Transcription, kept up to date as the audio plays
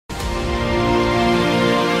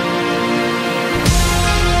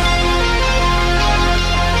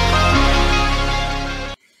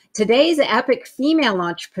Today's epic female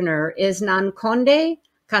entrepreneur is Nankhonde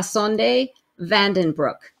Kasonde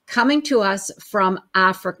Vandenbroek, coming to us from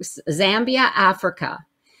Africa, Zambia, Africa.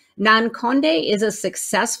 Nankhonde is a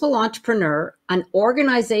successful entrepreneur, an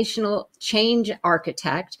organizational change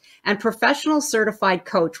architect, and professional certified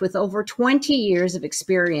coach with over 20 years of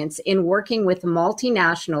experience in working with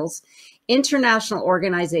multinationals, international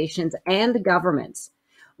organizations, and governments.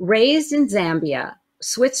 Raised in Zambia,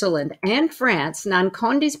 Switzerland, and France,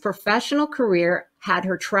 Nankhonde's professional career had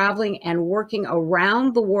her traveling and working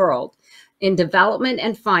around the world in development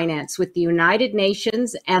and finance with the United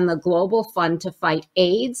Nations and the Global Fund to fight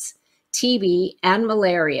AIDS, TB, and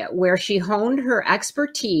malaria, where she honed her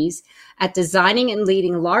expertise at designing and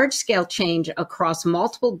leading large-scale change across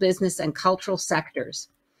multiple business and cultural sectors.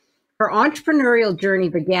 Her entrepreneurial journey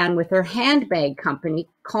began with her handbag company,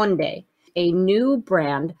 Konde, a new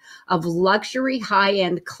brand of luxury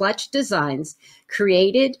high-end clutch designs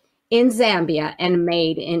created in Zambia and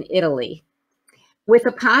made in Italy. With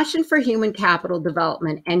a passion for human capital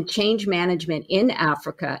development and change management in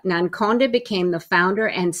Africa, Nankhonde became the founder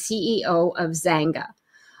and CEO of Zanga,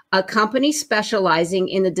 a company specializing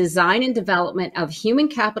in the design and development of human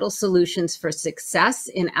capital solutions for success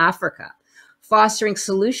in Africa, fostering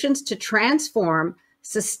solutions to transform,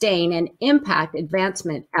 sustain, and impact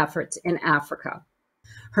advancement efforts in Africa.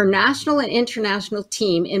 Her national and international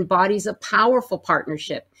team embodies a powerful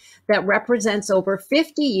partnership that represents over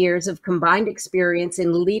 50 years of combined experience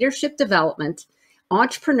in leadership development,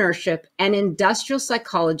 entrepreneurship, and industrial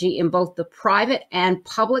psychology in both the private and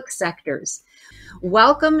public sectors.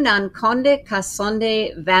 Welcome, Nankhonde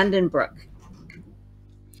Kasonde Vandenbroek.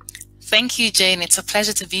 Thank you, Jane. It's a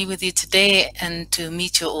pleasure to be with you today and to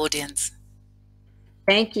meet your audience.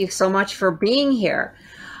 Thank you so much for being here.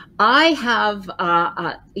 I have,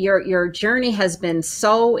 your journey has been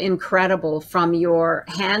so incredible, from your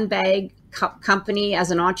handbag company as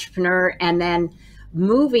an entrepreneur and then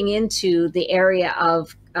moving into the area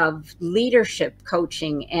of leadership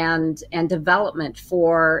coaching and development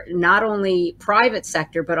for not only private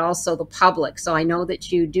sector, but also the public. So I know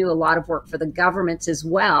that you do a lot of work for the governments as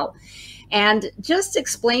well. And just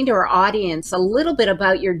explain to our audience a little bit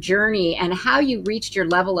about your journey and how you reached your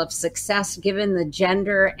level of success given the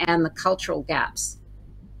gender and the cultural gaps.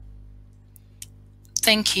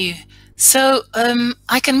 Thank you. So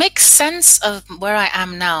I can make sense of where I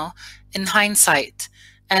am now in hindsight.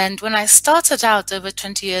 And when I started out over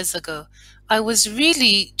 20 years ago, I was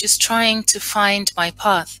really just trying to find my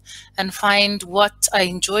path and find what I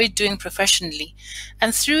enjoyed doing professionally.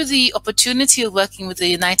 And through the opportunity of working with the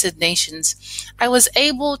United Nations, I was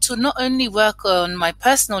able to not only work on my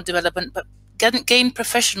personal development, but gain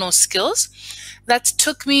professional skills that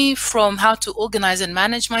took me from how to organize and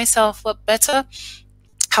manage myself better,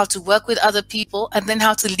 how to work with other people, and then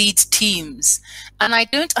how to lead teams. And I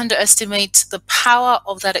don't underestimate the power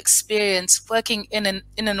of that experience working in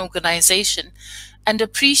an organization and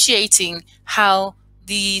appreciating how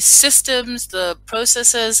the systems, the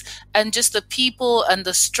processes, and just the people and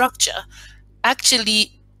the structure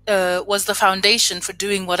actually was the foundation for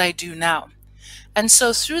doing what I do now. And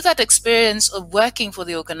so through that experience of working for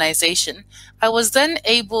the organization, I was then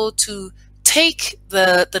able to take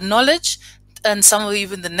the knowledge and some of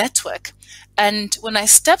even the network. And when I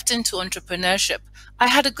stepped into entrepreneurship, I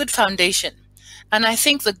had a good foundation. And I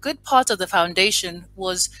think the good part of the foundation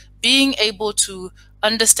was being able to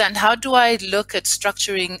understand, how do I look at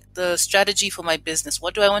structuring the strategy for my business?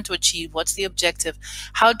 What do I want to achieve? What's the objective?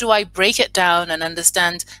 How do I break it down and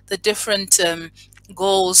understand the different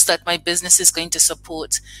goals that my business is going to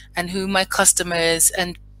support and who my customer is,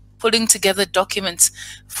 and pulling together documents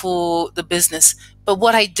for the business. But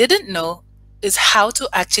what I didn't know is how to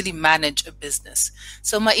actually manage a business.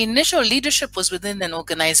 So my initial leadership was within an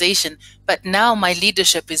organization, but now my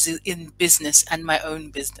leadership is in business and my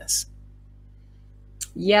own business.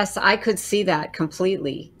 Yes, I could see that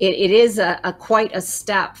completely. It is quite a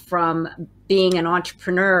step from being an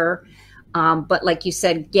entrepreneur, but like you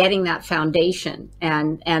said, getting that foundation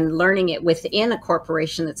and learning it within a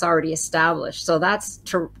corporation that's already established. So that's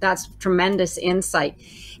tremendous insight.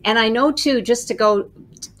 And I know too, just to go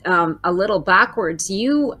a little backwards,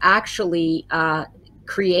 you actually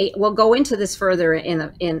we'll go into this further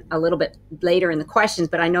in a little bit later in the questions,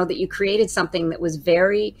 but I know that you created something that was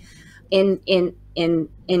very in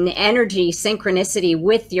energy synchronicity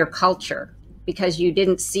with your culture, because you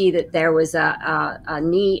didn't see that there was a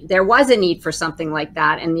need for something like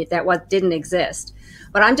that, and that didn't exist.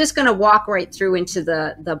 But I'm just going to walk right through into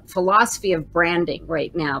the philosophy of branding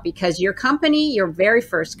right now, because your company, your very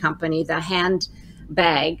first company, the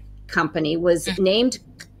handbag company, was named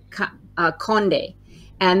Konde.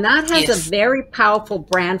 And that has a Yes. very powerful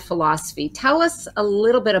brand philosophy. Tell us a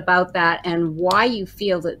little bit about that and why you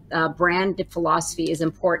feel that brand philosophy is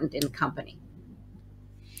important in a company.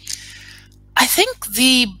 I think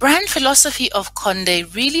the brand philosophy of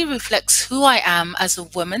Konde really reflects who I am as a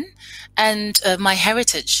woman and my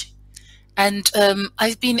heritage. And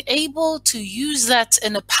I've been able to use that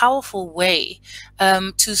in a powerful way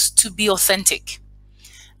to be authentic.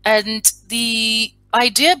 And the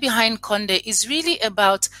idea behind Konde is really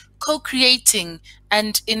about co-creating,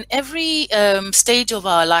 and in every stage of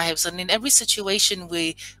our lives and in every situation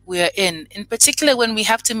we are in particular when we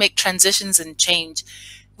have to make transitions and change,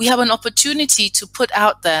 we have an opportunity to put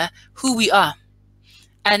out there who we are,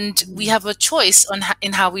 and we have a choice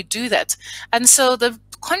in how we do that. And so the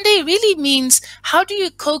Konde really means, how do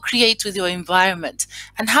you co-create with your environment,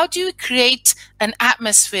 and how do you create an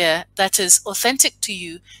atmosphere that is authentic to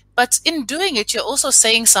you, but in doing it you're also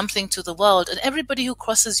saying something to the world and everybody who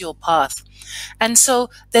crosses your path. And so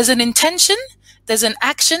there's an intention, there's an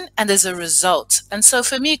action, and there's a result. And so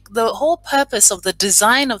for me, the whole purpose of the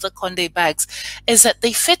design of the Konde bags is that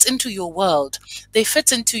they fit into your world, they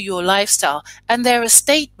fit into your lifestyle, and they're a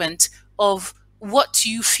statement of what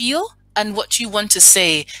you feel and what you want to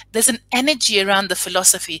say. There's an energy around the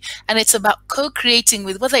philosophy, and it's about co-creating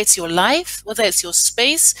with, whether it's your life, whether it's your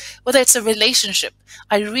space, whether it's a relationship.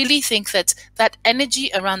 I really think that that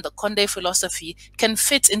energy around the Konde philosophy can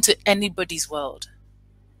fit into anybody's world.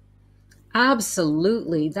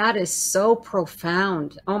 Absolutely. That is so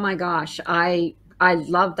profound. Oh my gosh. I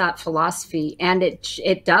love that philosophy, and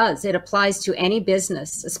it applies to any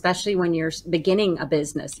business, especially when you're beginning a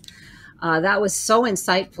business. That was so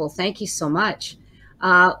insightful. Thank you so much.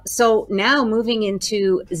 So now moving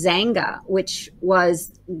into Zanga, which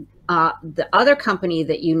was the other company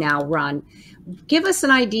that you now run. Give us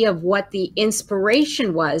an idea of what the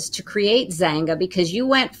inspiration was to create Zanga, because you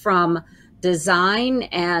went from design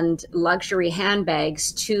and luxury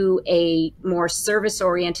handbags to a more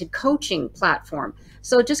service-oriented coaching platform.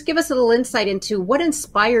 So just give us a little insight into what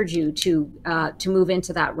inspired you to move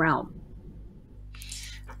into that realm.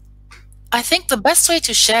 I think the best way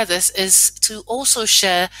to share this is to also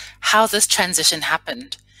share how this transition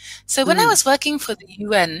happened. So when I was working for the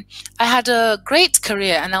UN, I had a great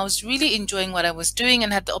career and I was really enjoying what I was doing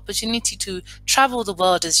and had the opportunity to travel the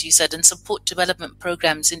world, as you said, and support development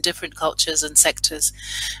programs in different cultures and sectors.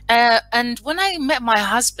 And when I met my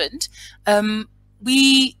husband,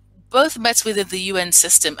 we both met within the UN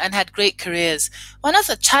system and had great careers. One of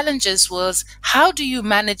the challenges was, how do you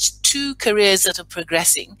manage two careers that are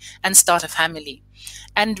progressing and start a family?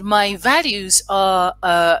 And my values are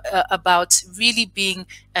about really being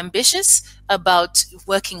ambitious, about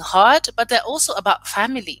working hard, but they're also about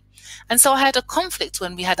family. And so I had a conflict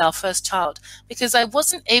when we had our first child, because I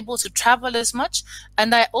wasn't able to travel as much,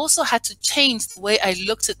 and I also had to change the way I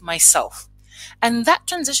looked at myself. And that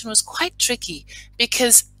transition was quite tricky,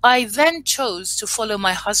 because I then chose to follow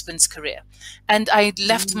my husband's career, and I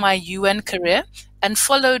left my UN career and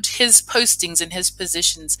followed his postings and his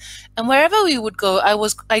positions. And wherever we would go,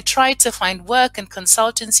 I tried to find work and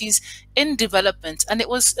consultancies in development, and it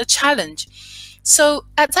was a challenge. So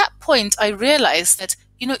at that point, I realized that,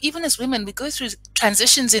 even as women, we go through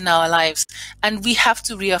transitions in our lives and we have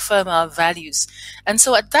to reaffirm our values. And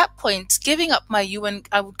so at that point, giving up my UN,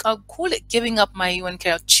 I'll call it giving up my UN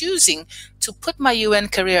career, choosing to put my UN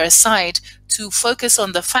career aside to focus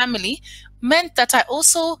on the family, meant that I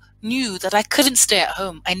also knew that I couldn't stay at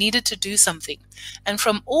home. I needed to do something. And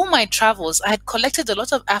from all my travels, I had collected a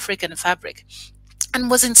lot of African fabric and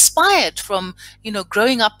was inspired from,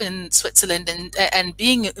 growing up in Switzerland and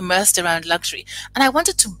being immersed around luxury. And I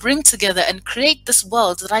wanted to bring together and create this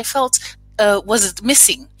world that I felt was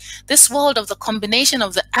missing. This world of the combination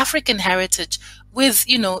of the African heritage with,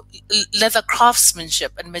 leather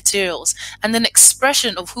craftsmanship and materials, and an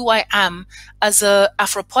expression of who I am as a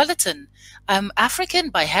Afropolitan. I'm African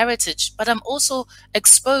by heritage, but I'm also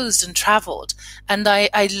exposed and traveled. And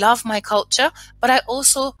I love my culture, but I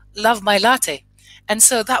also love my latte. And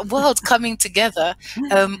so that world coming together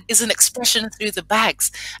is an expression through the bags.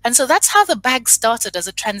 And so that's how the bag started, as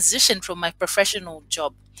a transition from my professional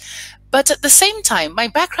job. But at the same time, my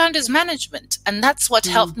background is management, and that's what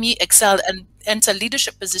helped me excel and enter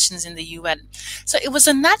leadership positions in the UN. So it was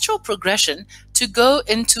a natural progression to go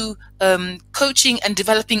into coaching and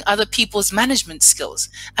developing other people's management skills.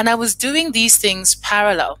 And I was doing these things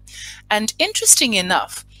parallel. And interesting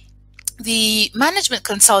enough, the management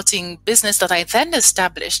consulting business that I then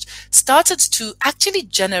established started to actually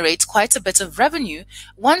generate quite a bit of revenue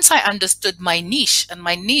once I understood my niche, and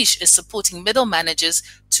my niche is supporting middle managers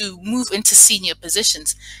to move into senior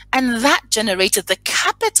positions. And that generated the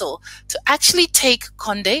capital to actually take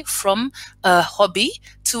Konde from a hobby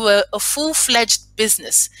to a full-fledged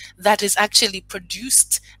business that is actually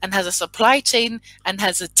produced and has a supply chain and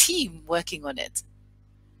has a team working on it.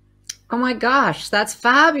 Oh my gosh, that's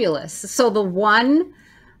fabulous. So the one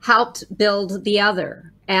helped build the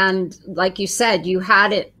other. And like you said, you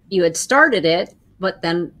had started it, but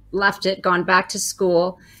then left it, gone back to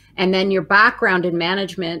school. And then your background in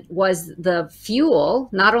management was the fuel,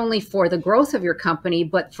 not only for the growth of your company,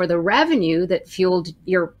 but for the revenue that fueled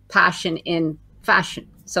your passion in fashion,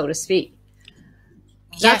 so to speak.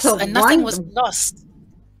 Yes, and nothing was lost.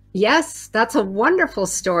 Yes, that's a wonderful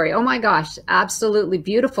story. Oh my gosh, absolutely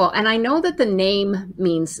beautiful. And I know that the name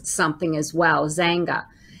means something as well, Zanga.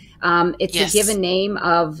 It's Yes. a given name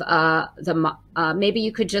of maybe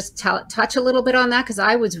you could just touch a little bit on that, because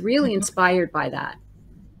I was really inspired by that.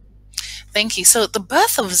 Thank you. So the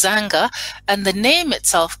birth of Zanga and the name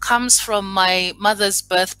itself comes from my mother's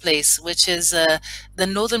birthplace, which is the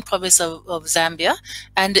northern province of Zambia,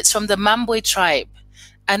 and it's from the Mambwe tribe.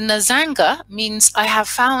 And Zanga means I have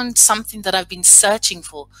found something that I've been searching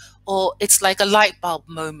for, or it's like a light bulb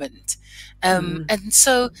moment. And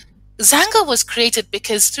so Zanga was created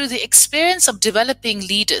because through the experience of developing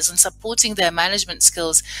leaders and supporting their management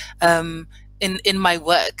skills in my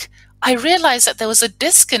work, I realized that there was a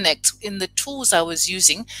disconnect in the tools I was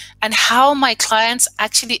using and how my clients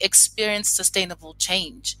actually experienced sustainable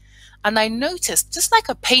change. And I noticed, just like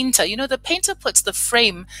a painter, you know, the painter puts the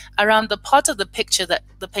frame around the part of the picture that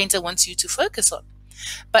the painter wants you to focus on.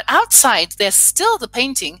 But outside, there's still the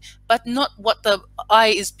painting, but not what the eye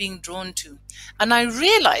is being drawn to. And I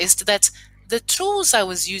realized that the tools I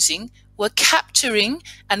was using were capturing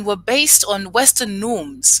and were based on Western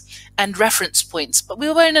norms and reference points, but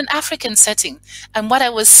we were in an African setting. And what I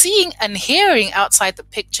was seeing and hearing outside the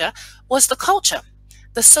picture was the culture,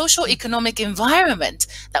 the social economic environment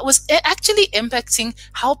that was actually impacting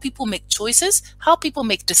how people make choices, how people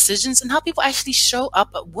make decisions, and how people actually show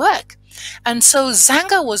up at work. And so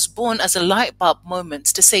Zanga was born as a light bulb moment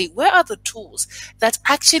to say, where are the tools that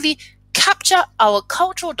actually capture our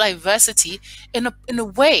cultural diversity in a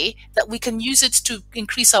way that we can use it to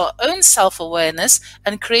increase our own self-awareness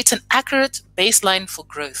and create an accurate baseline for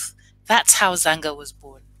growth. That's how Zanga was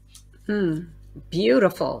born.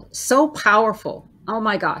 Beautiful. So powerful. Oh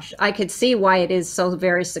my gosh. I could see why it is so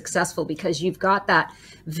very successful, because you've got that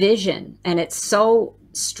vision and it's so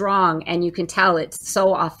strong and you can tell it's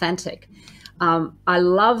so authentic. I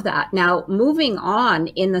love that. Now, moving on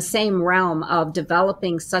in the same realm of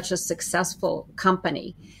developing such a successful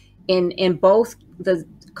company in both the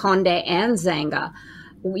Konde and Zanga,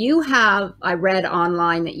 you have, I read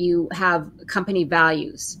online that you have company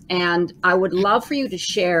values, and I would love for you to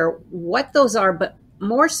share what those are, but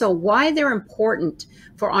more so why they're important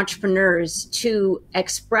for entrepreneurs to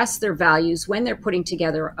express their values when they're putting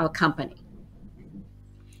together a company.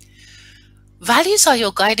 Values are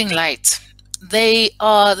your guiding light. They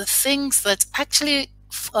are the things that actually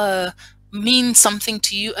mean something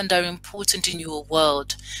to you and are important in your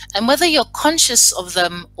world. And whether you're conscious of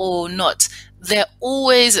them or not, they're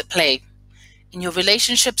always at play in your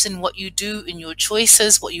relationships, in what you do, in your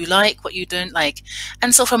choices, what you like, what you don't like.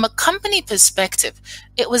 And so from a company perspective,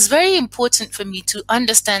 it was very important for me to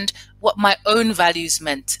understand what my own values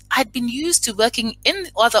meant. I'd been used to working in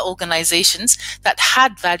other organizations that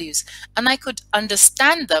had values, and I could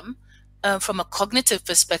understand them from a cognitive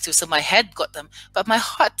perspective, so my head got them, but my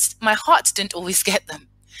heart didn't always get them.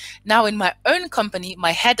 Now in my own company,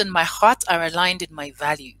 my head and my heart are aligned in my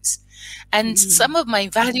values. And some of my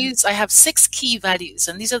values, I have 6 key values,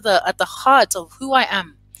 and these are at the heart of who I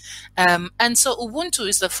am. And so Ubuntu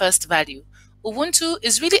is the first value. Ubuntu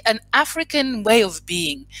is really an African way of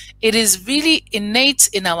being. It is really innate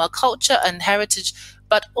in our culture and heritage,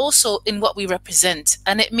 but also in what we represent.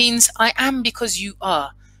 And it means I am because you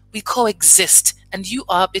are. We coexist, and you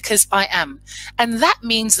are because I am. And that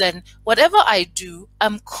means then whatever I do,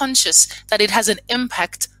 I'm conscious that it has an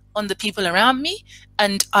impact on the people around me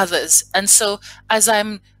and others. And so as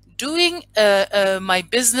I'm doing my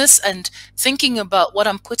business and thinking about what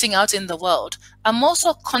I'm putting out in the world, I'm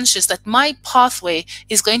also conscious that my pathway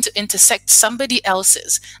is going to intersect somebody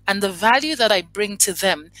else's, and the value that I bring to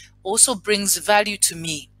them also brings value to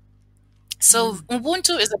me. So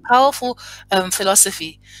Ubuntu is a powerful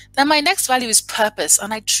philosophy. Then my next value is purpose.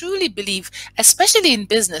 And I truly believe, especially in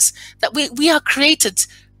business, that we are created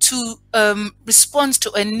to respond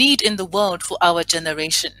to a need in the world for our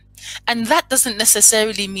generation. And that doesn't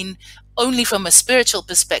necessarily mean only from a spiritual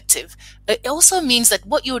perspective. It also means that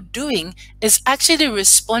what you're doing is actually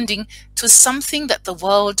responding to something that the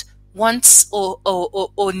world wants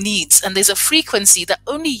or needs. And there's a frequency that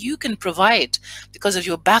only you can provide because of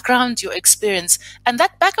your background, your experience. And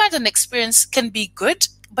that background and experience can be good,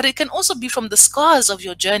 but it can also be from the scars of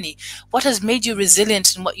your journey. What has made you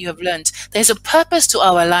resilient in what you have learned? There's a purpose to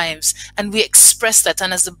our lives, and we express that.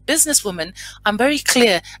 And as a businesswoman, I'm very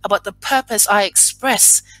clear about the purpose I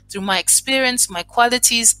express through my experience, my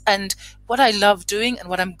qualities, and what I love doing and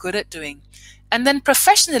what I'm good at doing. And then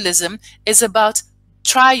professionalism is about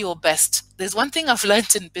try your best. There's one thing I've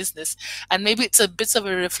learned in business, and maybe it's a bit of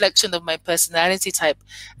a reflection of my personality type,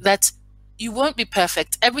 that you won't be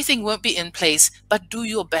perfect. Everything won't be in place, but do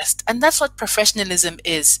your best. And that's what professionalism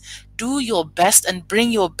is. Do your best and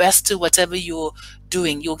bring your best to whatever you're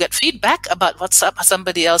doing. You'll get feedback about what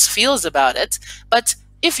somebody else feels about it. But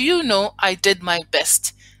if you know I did my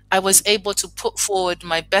best, I was able to put forward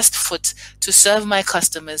my best foot to serve my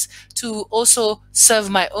customers, to also serve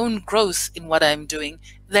my own growth in what I'm doing,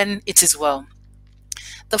 then it is well.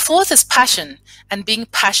 The fourth is passion and being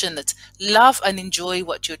passionate. Love and enjoy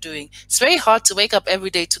what you're doing. It's very hard to wake up every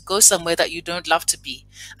day to go somewhere that you don't love to be.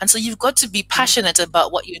 And so you've got to be passionate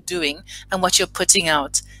about what you're doing and what you're putting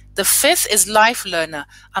out. The fifth is life learner.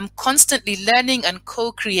 I'm constantly learning and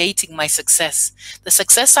co-creating my success. The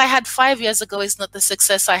success I had 5 years ago is not the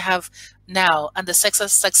success I have now. And the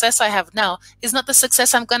success I have now is not the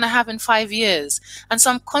success I'm going to have in 5 years. And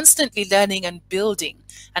so I'm constantly learning and building.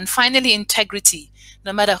 And finally, integrity.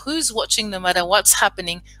 No matter who's watching, no matter what's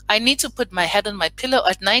happening, I need to put my head on my pillow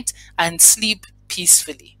at night and sleep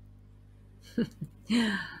peacefully.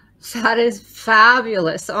 That is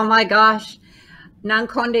fabulous. Oh my gosh.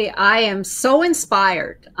 Nankhonde, I am so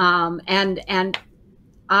inspired. And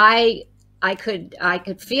I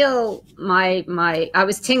could feel I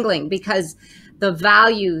was tingling because the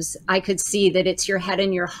values, I could see that it's your head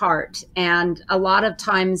and your heart. And a lot of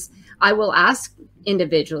times I will ask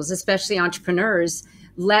individuals, especially entrepreneurs,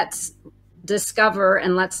 let's discover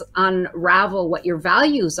and let's unravel what your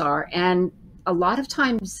values are. And a lot of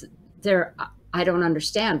times I don't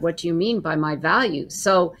understand. What do you mean by my values?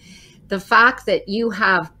 So the fact that you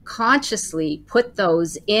have consciously put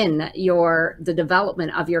those in the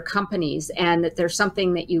development of your companies, and that there's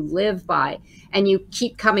something that you live by and you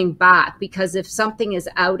keep coming back, because if something is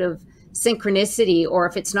out of synchronicity or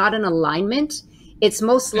if it's not in alignment, it's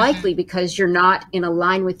most likely because you're not in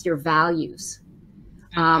line with your values.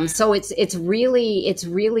 So it's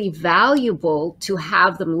really valuable to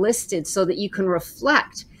have them listed so that you can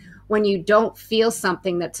reflect when you don't feel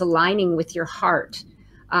something that's aligning with your heart.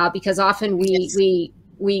 Because often we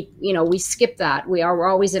skip that. We're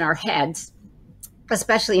always in our heads,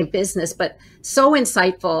 especially in business, but so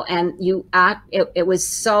insightful. And it was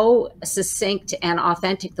so succinct and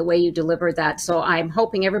authentic the way you delivered that. So I'm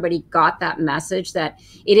hoping everybody got that message, that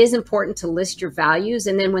it is important to list your values.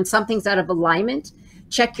 And then when something's out of alignment,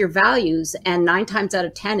 check your values. And 9 times out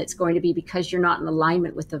of 10, it's going to be because you're not in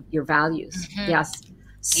alignment with your values. Yes.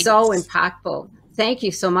 So impactful. Thank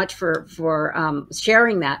you so much for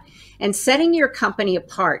sharing that and setting your company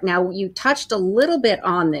apart. Now, you touched a little bit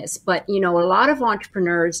on this, but a lot of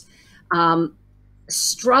entrepreneurs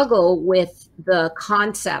struggle with the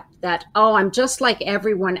concept that, oh, I'm just like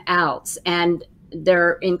everyone else. And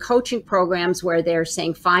they're in coaching programs where they're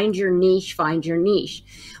saying, find your niche, find your niche.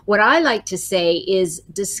 What I like to say is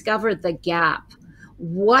discover the gap.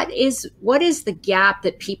 What is the gap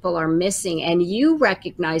that people are missing? And you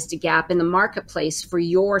recognized a gap in the marketplace for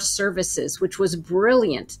your services, which was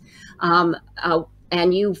brilliant.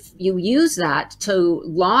 And you use that to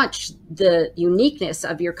launch the uniqueness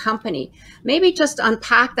of your company. Maybe just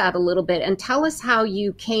unpack that a little bit and tell us how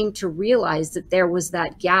you came to realize that there was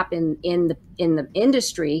that gap in the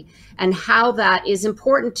industry, and how that is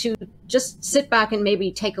important to just sit back and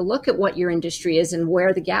maybe take a look at what your industry is and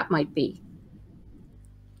where the gap might be.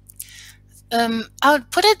 I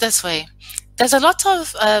would put it this way. There's a lot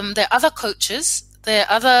of, there are other coaches, there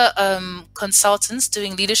are other consultants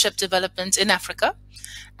doing leadership development in Africa,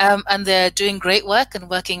 and they're doing great work and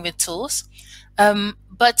working with tools.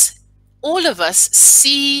 But all of us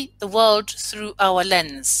see the world through our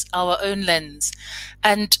lens, our own lens.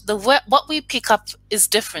 And what we pick up is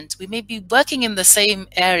different. We may be working in the same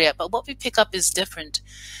area, but what we pick up is different.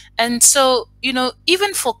 And so,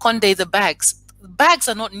 even for Konde, the bags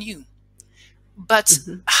are not new. But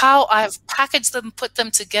how I've packaged them, put them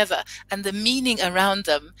together, and the meaning around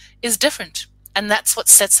them is different. And that's what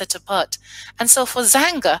sets it apart. And so for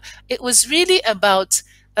Zanga, it was really about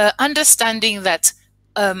understanding that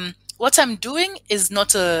what I'm doing is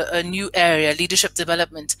not a new area, leadership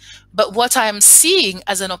development, but what I'm seeing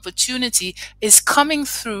as an opportunity is coming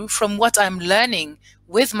through from what I'm learning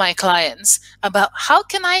with my clients about how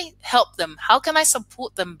can I help them, how can I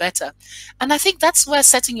support them better. And I think that's where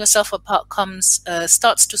setting yourself apart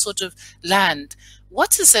starts to sort of land.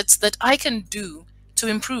 What is it that I can do to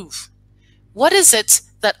improve? What is it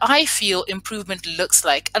that I feel improvement looks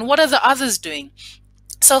like? And what are the others doing?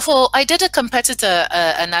 So I did a competitor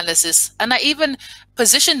analysis, and I even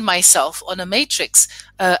positioned myself on a matrix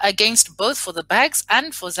against both for the bags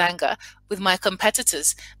and for Zanga with my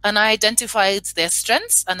competitors. And I identified their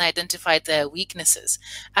strengths and I identified their weaknesses.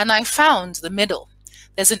 And I found the middle.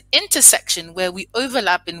 There's an intersection where we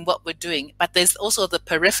overlap in what we're doing, but there's also the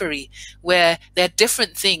periphery where there are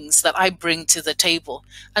different things that I bring to the table.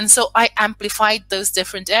 And so I amplified those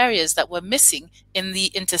different areas that were missing in the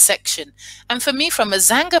intersection. And for me, from a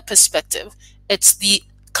Zanga perspective, it's the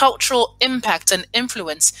cultural impact and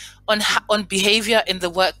influence on behavior in the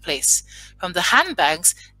workplace. From the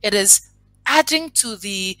handbags, it is adding to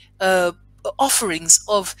the offerings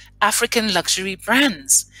of African luxury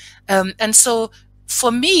brands. And so for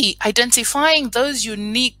me, identifying those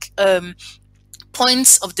unique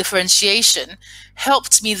points of differentiation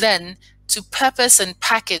helped me then to purpose and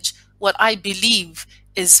package what I believe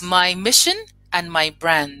is my mission and my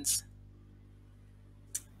brand.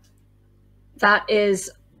 That is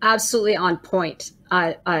absolutely on point.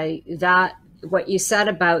 That what you said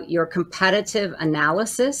about your competitive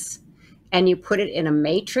analysis and you put it in a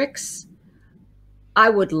matrix, I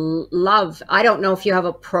would love, I don't know if you have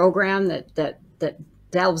a program that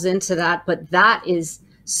delves into that, but that is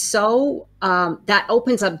so, that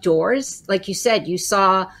opens up doors. Like you said, you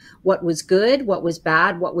saw what was good, what was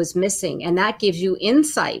bad, what was missing, and that gives you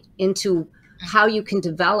insight into how you can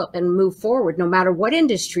develop and move forward no matter what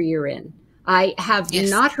industry you're in. I have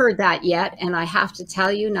not heard that yet, and I have to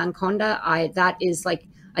tell you, Nankhonde, that is like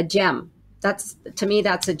a gem. That's, to me,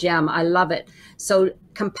 that's a gem. I love it. So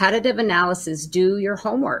competitive analysis, do your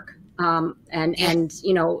homework, and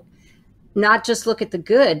you know, not just look at the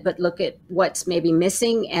good, but look at what's maybe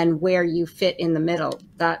missing and where you fit in the middle.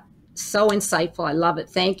 That's so insightful. I love it.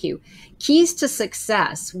 Thank you. Keys to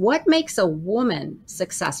success. What makes a woman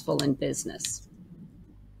successful in business?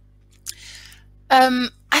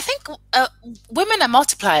 I think women are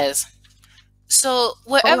multipliers. So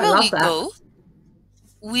wherever we go,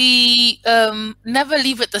 we never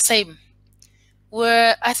leave it the same.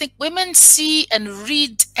 Where I think women see and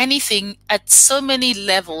read anything at so many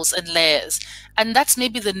levels and layers. And that's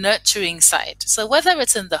maybe the nurturing side. So whether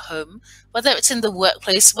it's in the home, whether it's in the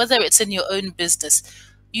workplace, whether it's in your own business,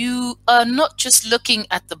 you are not just looking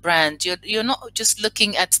at the brand. You're not just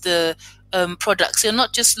looking at the products. You're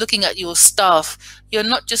not just looking at your staff. You're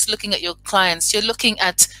not just looking at your clients. You're looking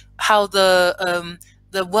at how the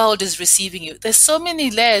world is receiving you. There's so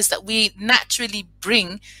many layers that we naturally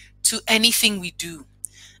bring to anything we do.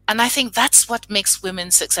 And I think that's what makes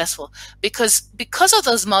women successful, because of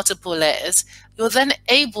those multiple layers, you're then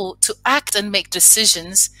able to act and make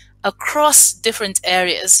decisions across different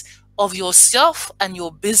areas of yourself and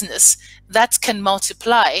your business that can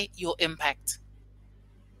multiply your impact.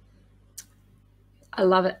 I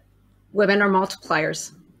love it. Women are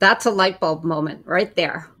multipliers. That's a light bulb moment right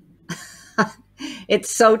there.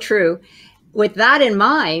 It's so true. With that in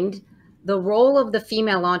mind, the role of the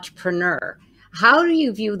female entrepreneur. How do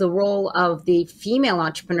you view the role of the female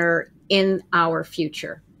entrepreneur in our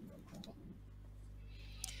future?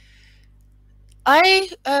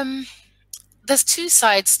 There's two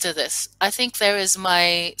sides to this. I think there is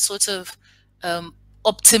my sort of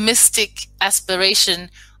optimistic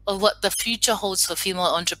aspiration of what the future holds for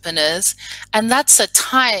female entrepreneurs. And that's a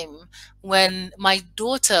time when my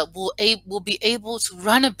daughter will be able to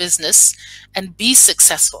run a business and be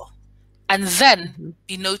successful, and then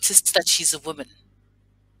be noticed that she's a woman.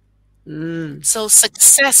 So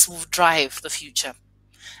success will drive the future.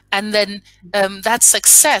 And then that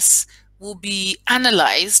success will be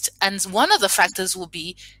analyzed, and one of the factors will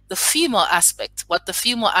be the female aspect, what the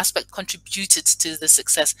female aspect contributed to the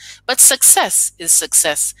success. But success is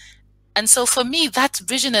success. And so for me, that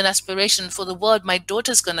vision and aspiration for the world my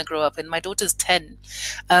daughter's going to grow up in, my daughter's 10,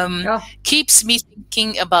 keeps me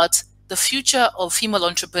thinking about the future of female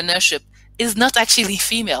entrepreneurship is not actually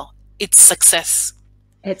female, it's success.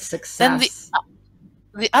 It's success. Then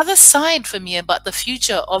the other side for me about the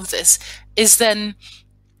future of this is then,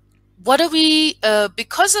 what are we,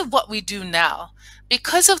 because of what we do now,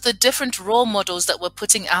 because of the different role models that we're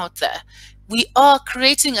putting out there, we are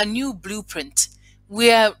creating a new blueprint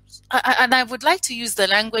we're, and I would like to use the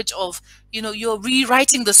language of, you're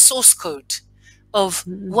rewriting the source code of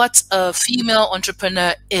what a female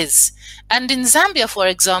entrepreneur is. And in Zambia, for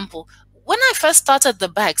example, when I first started the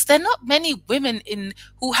bags, there are not many women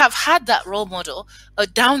who have had that role model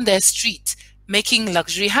down their street making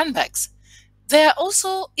luxury handbags. There are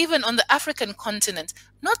also, even on the African continent,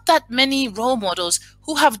 not that many role models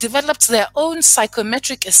who have developed their own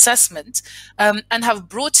psychometric assessment and have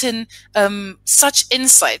brought in such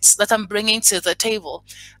insights that I'm bringing to the table.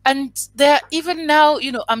 And there, even now,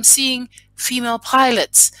 I'm seeing female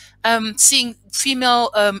pilots, seeing female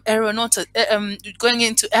aeronautics going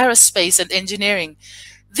into aerospace and engineering.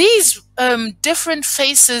 These different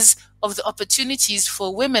faces of the opportunities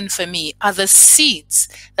for women, for me, are the seeds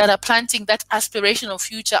that are planting that aspirational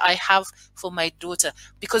future I have for my daughter,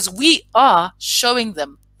 because we are showing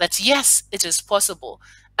them that yes, it is possible.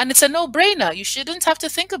 And it's a no-brainer. You shouldn't have to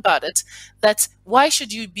think about it. That why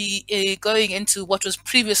should you be going into what was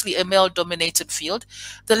previously a male-dominated field?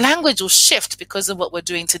 The language will shift because of what we're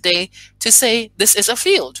doing today to say this is a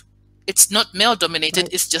field. It's not male-dominated,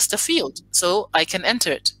 right. It's just a field. So I can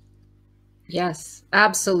enter it. Yes,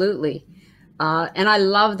 absolutely. And I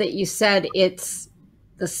love that you said it's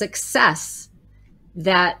the success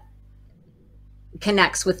that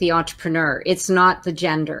connects with the entrepreneur. It's not the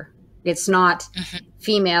gender. It's not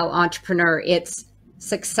female entrepreneur. It's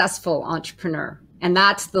successful entrepreneur. And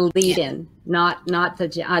that's the lead in, not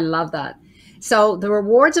the, I love that. So the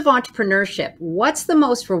rewards of entrepreneurship, what's the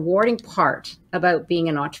most rewarding part about being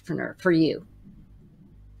an entrepreneur for you?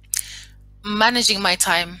 Managing my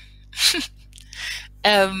time.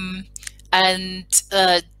 And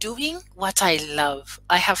doing what I love.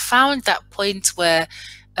 I have found that point where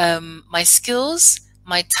my skills,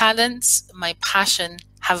 my talents, my passion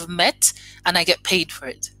have met and I get paid for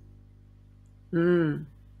it.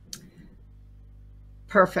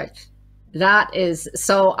 Perfect. That is,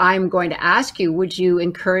 so I'm going to ask you, would you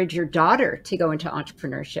encourage your daughter to go into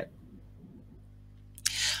entrepreneurship?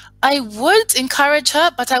 I would encourage her,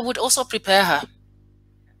 but I would also prepare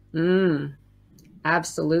her.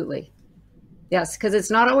 Absolutely. Yes, because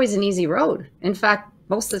it's not always an easy road. In fact,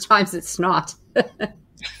 most of the times it's not.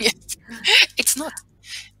 Yes, it's not.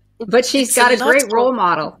 But she's got a great role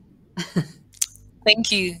model.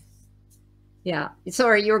 Thank you. Yeah.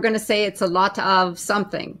 Sorry, you were going to say it's a lot of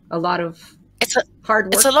something, a lot of hard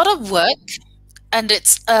work. It's a lot of work, and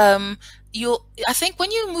it's I think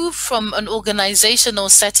when you move from an organizational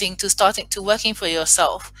setting to starting to working for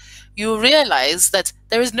yourself, you realize that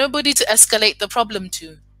there is nobody to escalate the problem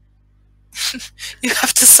to. You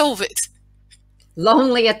have to solve it.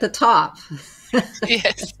 Lonely at the top.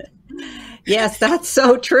 Yes. Yes, that's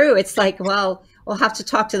so true. It's like, well, we'll have to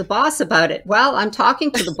talk to the boss about it. Well, I'm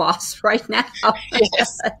talking to the boss right now.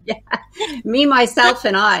 Yes. Yeah. Me, myself,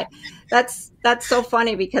 and I. That's so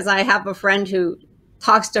funny because I have a friend who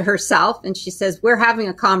talks to herself and she says, we're having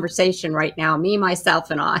a conversation right now, me, myself,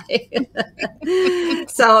 and I.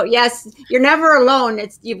 So yes, you're never alone.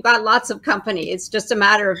 You've got lots of company. It's just a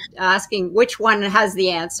matter of asking which one has the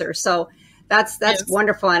answer. So that's yes.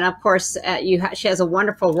 Wonderful. And of course, she has a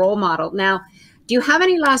wonderful role model. Now, do you have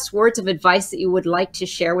any last words of advice that you would like to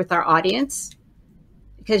share with our audience?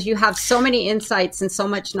 Because you have so many insights and so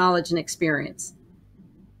much knowledge and experience.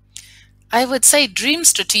 I would say dream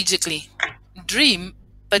strategically. Dream,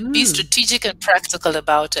 but be strategic and practical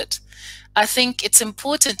about it. I think it's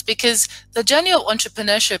important because the journey of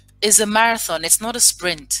entrepreneurship is a marathon. It's not a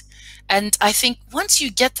sprint. And I think once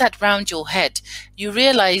you get that round your head, you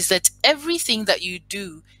realize that everything that you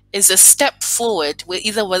do is a step forward,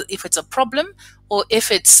 either if it's a problem or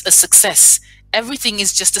if it's a success. Everything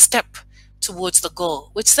is just a step towards the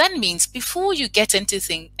goal, which then means before you get into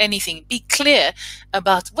anything, be clear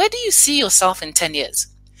about where do you see yourself in 10 years?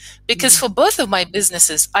 Because for both of my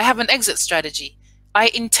businesses, I have an exit strategy. I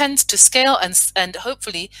intend to scale and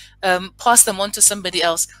hopefully pass them on to somebody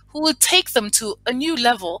else who will take them to a new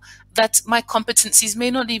level that my competencies may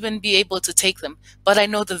not even be able to take them, but I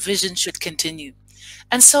know the vision should continue.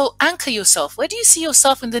 And so anchor yourself. Where do you see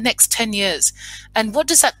yourself in the next 10 years? And what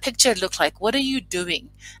does that picture look like? What are you doing?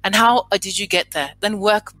 And how did you get there? Then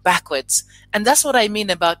work backwards. And that's what I mean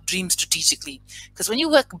about dream strategically. Because when you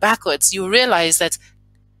work backwards, you realize that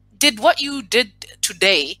did what you did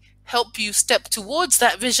today help you step towards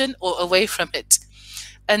that vision or away from it?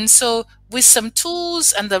 And so with some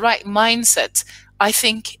tools and the right mindset, I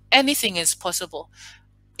think anything is possible.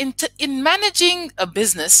 In managing a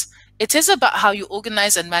business, it is about how you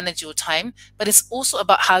organize and manage your time, but it's also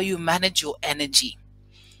about how you manage your energy.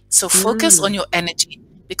 So focus on your energy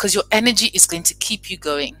because your energy is going to keep you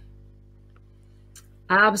going.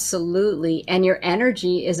 Absolutely. And your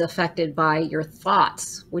energy is affected by your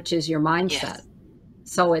thoughts, which is your mindset. Yes.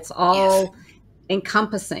 So it's Yes. all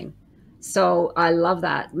encompassing. So I love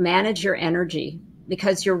that. Manage your energy,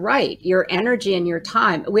 because you're right. Your energy and your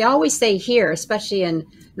time. We always say here, especially in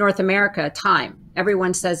North America, time.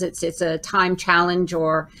 Everyone says it's a time challenge,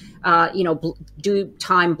 or do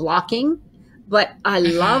time blocking. But I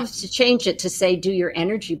Hmm. love to change it to say do your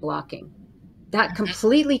energy blocking. That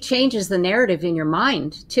completely changes the narrative in your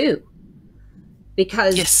mind too,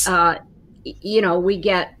 because Yes. we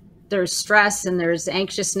get, there's stress and there's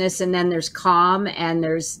anxiousness, and then there's calm, and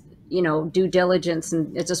there's due diligence,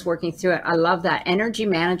 and it's just working through it. I love that energy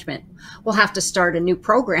management. We'll have to start a new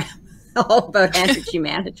program all about energy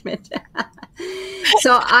management.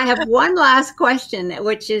 So I have one last question,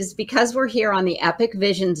 which is, because we're here on the Epic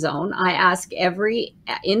Vision Zone, I ask every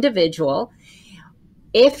individual,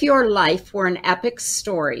 if your life were an epic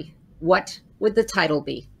story, what would the title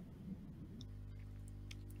be?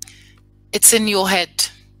 It's in your head,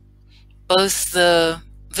 both the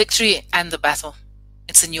victory and the battle.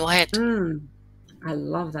 It's in your head, Mm, I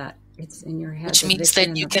love that. It's in your head, which the means victory that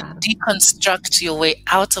and you the can battle. deconstruct your way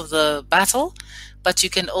out of the battle, but you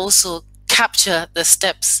can also capture the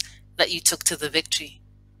steps that you took to the victory.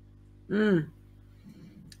 Mm,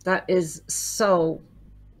 that is so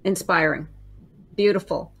inspiring.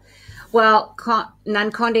 Beautiful. Well,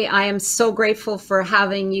 Nankhonde, I am so grateful for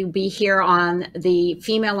having you be here on the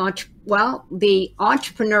the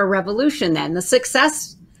entrepreneur revolution, then the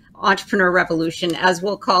success entrepreneur revolution, as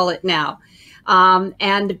we'll call it now.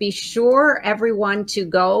 And be sure, everyone, to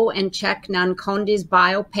go and check Nankhonde's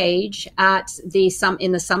bio page at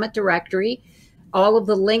in the Summit directory. All of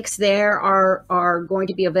the links there are going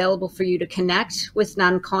to be available for you to connect with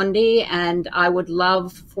Nankhonde, and I would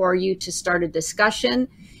love for you to start a discussion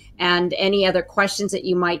and any other questions that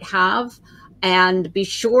you might have. And be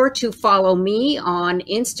sure to follow me on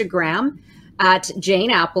Instagram at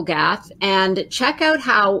Jane Applegath, and check out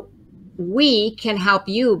how we can help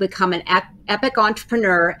you become an epic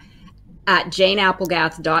entrepreneur at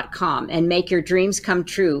janeapplegath.com and make your dreams come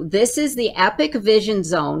true. This is the Epic Vision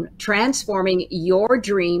Zone, transforming your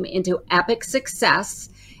dream into epic success.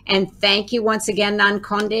 And thank you once again,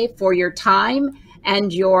 Nankhonde, for your time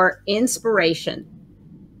and your inspiration.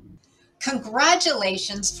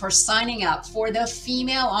 Congratulations for signing up for the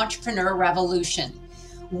Female Entrepreneur Revolution.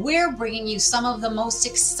 We're bringing you some of the most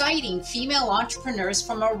exciting female entrepreneurs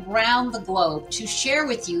from around the globe to share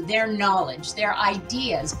with you their knowledge, their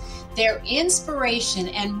ideas, their inspiration,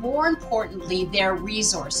 and more importantly, their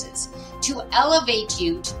resources to elevate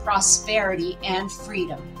you to prosperity and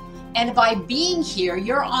freedom. And by being here,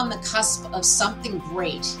 you're on the cusp of something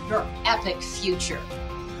great, your epic future.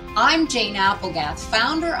 I'm Jane Applegath,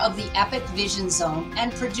 founder of the Epic Vision Zone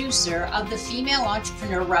and producer of the Female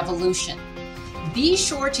Entrepreneur Revolution. Be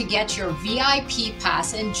sure to get your VIP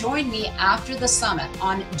pass and join me after the summit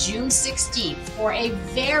on June 16th for a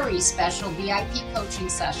very special VIP coaching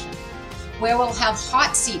session where we'll have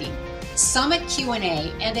hot seating, summit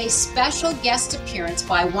Q&A, and a special guest appearance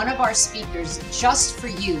by one of our speakers just for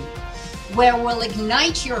you, where we'll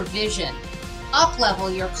ignite your vision,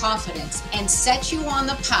 up-level your confidence, and set you on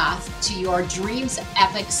the path to your dreams'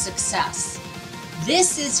 epic success.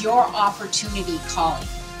 This is your opportunity calling.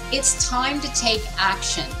 It's time to take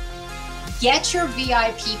action. Get your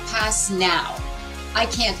VIP pass now. I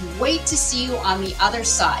can't wait to see you on the other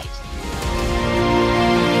side.